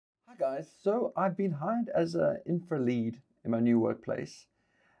guys, so I've been hired as an infra lead in my new workplace,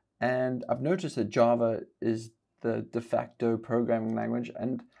 and I've noticed that Java is the de facto programming language,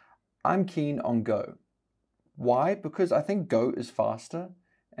 and I'm keen on Go. Why? Because I think Go is faster,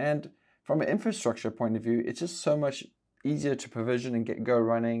 and from an infrastructure point of view, it's just so much easier to provision and get Go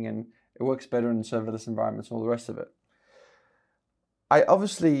running, and it works better in serverless environments and all the rest of it. I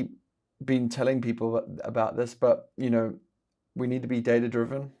obviously been telling people about this, but we need to be data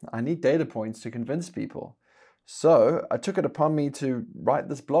driven. I need data points to convince people. So I took it upon me to write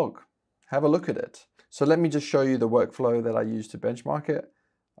this blog. Have a look at it. So let me just show you the workflow that I use to benchmark it.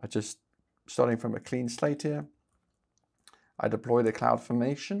 Starting from a clean slate here. I deploy the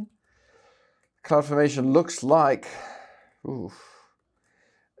CloudFormation. CloudFormation looks like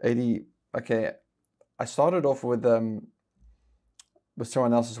 80. Okay, I started off with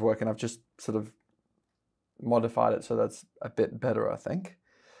someone else's work, and I've just sort of modified it so that's a bit better, I think.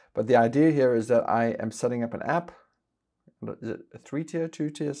 But the idea here is that I am setting up an app. Is it a 3-tier,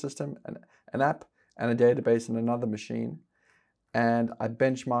 2-tier system? An app and a database in another machine, and I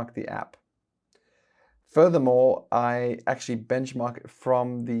benchmark the app. Furthermore, I actually benchmark it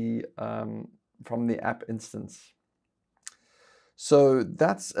from the app instance. So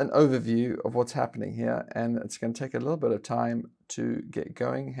that's an overview of what's happening here, and it's going to take a little bit of time to get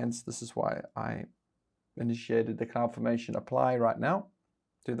going. Hence, this is why I initiated the CloudFormation apply right now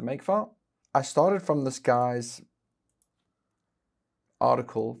to the makefile. I started from this guy's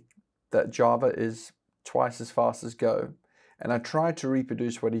article that Java is twice as fast as Go, and I tried to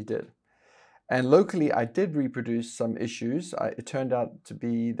reproduce what he did. And locally, I did reproduce some issues. It turned out to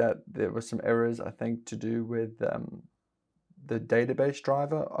be that there were some errors, I think, to do with the database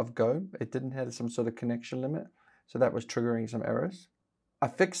driver of Go. It didn't have some sort of connection limit, so that was triggering some errors. I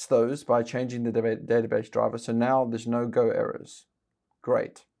fixed those by changing the database driver, so now there's no Go errors.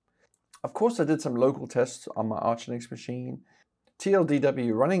 Great. Of course, I did some local tests on my ArchLinux machine.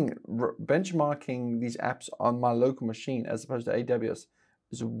 TLDW, benchmarking these apps on my local machine as opposed to AWS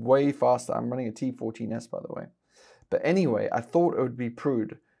is way faster. I'm running a T14S, by the way. But anyway, I thought it would be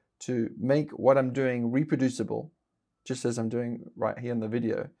prudent to make what I'm doing reproducible, just as I'm doing right here in the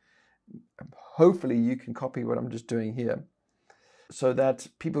video. Hopefully you can copy what I'm just doing here so that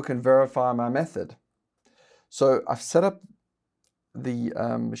people can verify my method. So I've set up the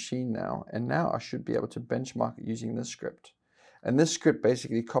machine now, and now I should be able to benchmark it using this script. And this script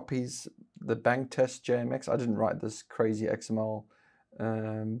basically copies the bank test JMX. I didn't write this crazy XML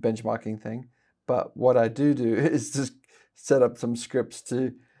benchmarking thing, but what I do is just set up some scripts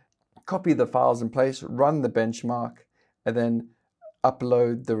to copy the files in place, run the benchmark, and then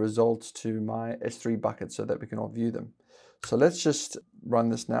upload the results to my S3 bucket so that we can all view them. So let's just run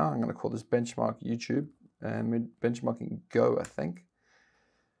this now. I'm going to call this benchmark YouTube, and we're benchmarking Go, I think.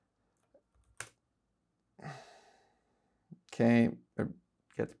 Okay,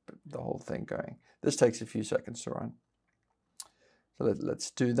 get the whole thing going. This takes a few seconds to run. So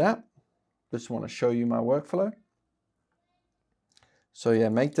let's do that. Just want to show you my workflow. So yeah,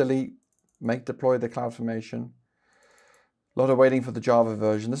 make delete, make deploy the CloudFormation. A lot of waiting for the Java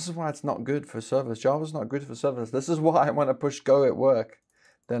version. This is why it's not good for serverless. Java's not good for serverless. This is why I want to push Go at work.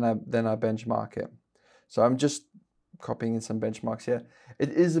 Then I benchmark it. So I'm just copying in some benchmarks here. It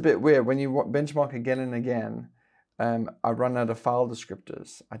is a bit weird when you benchmark again and again. I run out of file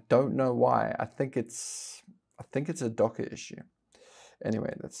descriptors. I don't know why. I think it's a Docker issue.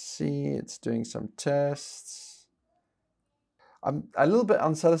 Anyway, let's see. It's doing some tests. I'm a little bit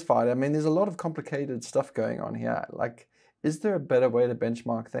unsatisfied. I mean, there's a lot of complicated stuff going on here. Like, is there a better way to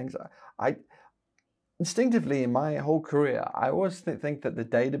benchmark things? I instinctively, in my whole career, I always think that the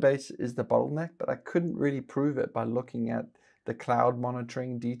database is the bottleneck, but I couldn't really prove it by looking at the cloud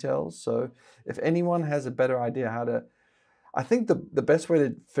monitoring details. So if anyone has a better idea how to, I think the best way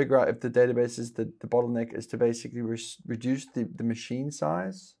to figure out if the database is the bottleneck is to basically reduce the machine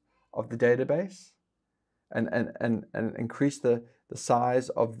size of the database and increase the size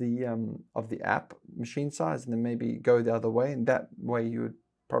of the app machine size, and then maybe go the other way, and that way you would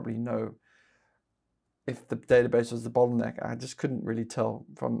probably know if the database was the bottleneck. I just couldn't really tell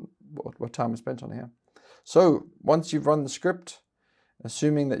from what time I spent on here. So once you've run the script,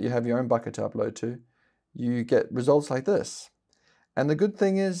 assuming that you have your own bucket to upload to, you get results like this. And the good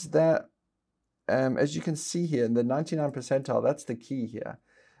thing is that, as you can see here, in the 99 percentile, that's the key here.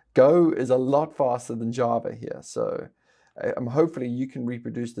 Go is a lot faster than Java here. So hopefully you can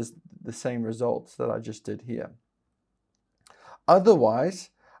reproduce the same results that I just did here.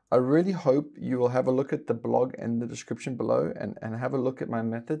 Otherwise, I really hope you will have a look at the blog and the description below and have a look at my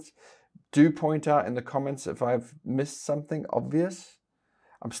methods. Do point out in the comments if I've missed something obvious.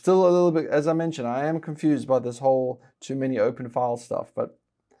 I'm still a little bit, as I mentioned, I am confused by this whole too many open file stuff. But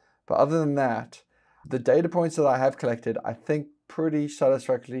other than that, the data points that I have collected, I think pretty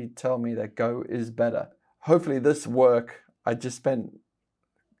satisfactorily tell me that Go is better. Hopefully this work I just spent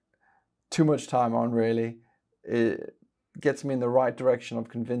too much time on, really, it gets me in the right direction of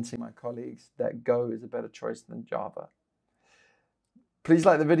convincing my colleagues that Go is a better choice than Java. Please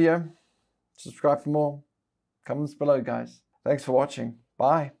like the video, subscribe for more, comments below, guys. Thanks for watching.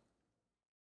 Bye.